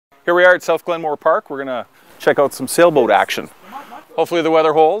Here we are at South Glenmore Park. We're gonna check out some sailboat action. Hopefully the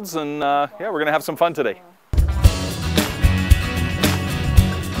weather holds, and yeah, we're gonna have some fun today.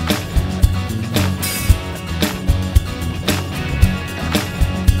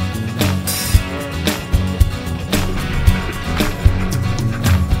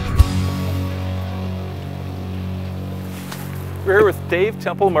 We're here with Dave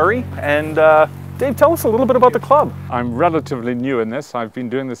Temple-Murray, and Dave, tell us a little bit about the club. I'm relatively new in this. I've been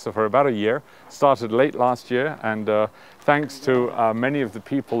doing this for about a year. Started late last year, and thanks to many of the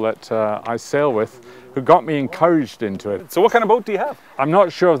people that I sail with who got me encouraged into it. So what kind of boat do you have? I'm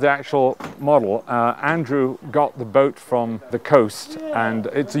not sure of the actual model. Andrew got the boat from the coast, and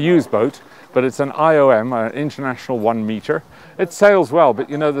it's a used boat, but it's an IOM, an International 1 meter. It sails well, but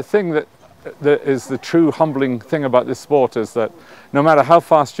you know, the thing that is the true humbling thing about this sport is that no matter how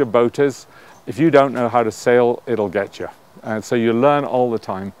fast your boat is, if you don't know how to sail, it'll get you. And so you learn all the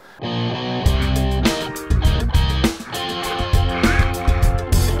time.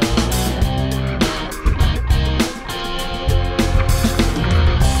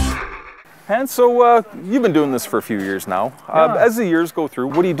 And so you've been doing this for a few years now. Yeah. As the years go through,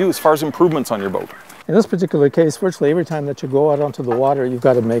 what do you do as far as improvements on your boat? In this particular case, virtually every time that you go out onto the water, you've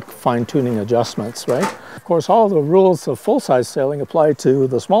got to make fine-tuning adjustments, right? Of course, all the rules of full-size sailing apply to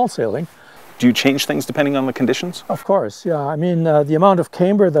the small sailing. Do you change things depending on the conditions? Of course, yeah. I mean, the amount of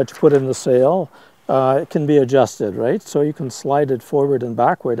camber that you put in the sail can be adjusted, right? So you can slide it forward and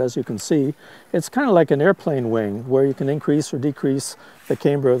backward, as you can see. It's kind of like an airplane wing, where you can increase or decrease the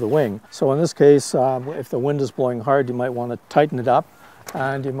camber of the wing. So in this case, if the wind is blowing hard, you might want to tighten it up,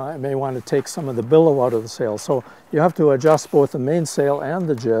 and you may want to take some of the billow out of the sail. So you have to adjust both the mainsail and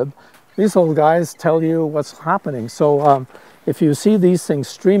the jib. These little guys tell you what's happening. So if you see these things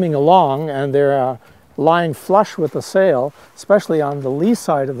streaming along and they're lying flush with the sail, especially on the lee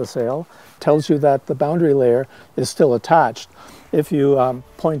side of the sail, tells you that the boundary layer is still attached. If you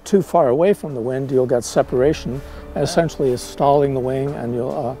point too far away from the wind, you'll get separation. Essentially, it's stalling the wing, and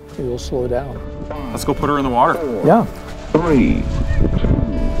you'll slow down. Let's go put her in the water. Yeah. 3,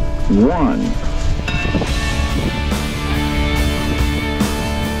 2, 1.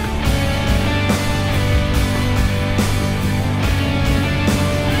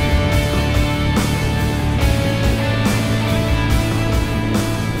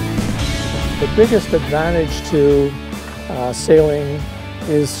 The biggest advantage to sailing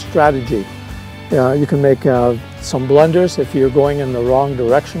is strategy. You can make some blunders if you're going in the wrong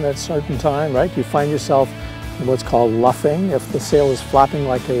direction at a certain time, right? You find yourself in what's called luffing if the sail is flapping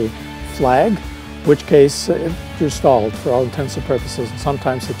like a flag, in which case you're stalled for all intents and purposes.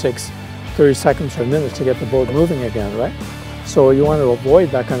 Sometimes it takes 30 seconds or a minute to get the boat moving again, right? So you want to avoid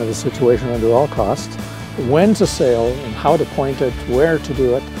that kind of a situation under all costs. When to sail and how to point it, where to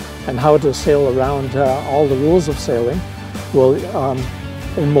do it, and how to sail around all the rules of sailing will,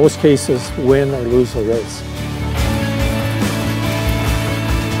 in most cases, win or lose the race.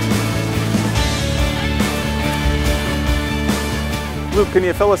 Luke, can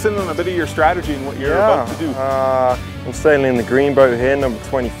you fill us in on a bit of your strategy and what you're about to do? I'm sailing the green boat here, number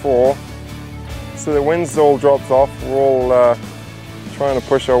 24. So the wind's all dropped off. We're all trying to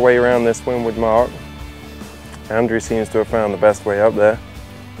push our way around this windward mark. Andrew seems to have found the best way up there.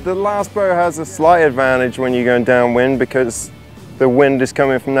 The last boat has a slight advantage when you're going downwind because the wind is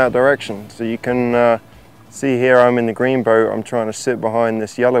coming from that direction. So you can see here I'm in the green boat. I'm trying to sit behind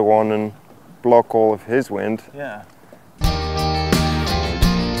this yellow one and block all of his wind. Yeah. Oh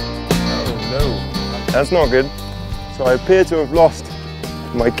no, that's not good. So I appear to have lost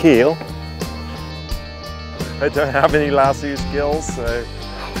my keel. I don't have any lasso skills, so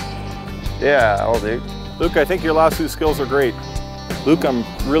yeah, I'll do. Luke, I think your lasso skills are great. Luke, I'm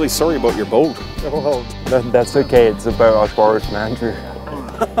really sorry about your boat. Well, that's okay. It's a boat I borrowed from Andrew.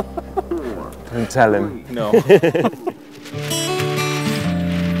 Don't tell him. No.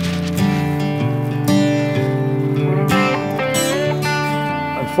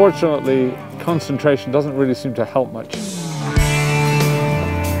 Unfortunately, concentration doesn't really seem to help much.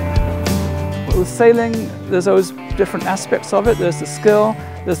 With sailing, there's always different aspects of it. There's the skill,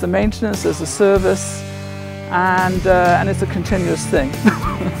 there's the maintenance, there's the service, and it's a continuous thing.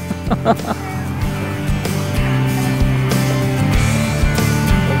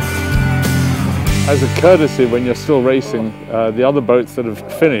 As a courtesy, when you're still racing, the other boats that have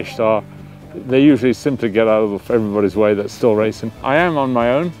finished they usually simply get out of everybody's way that's still racing. I am on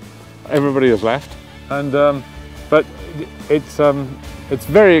my own. Everybody has left, and but it's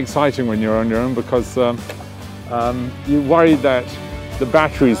very exciting when you're on your own because you worry that the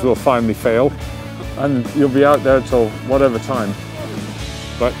batteries will finally fail, and you'll be out there till whatever time.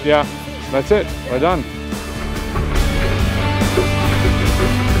 But yeah, that's it. We're done.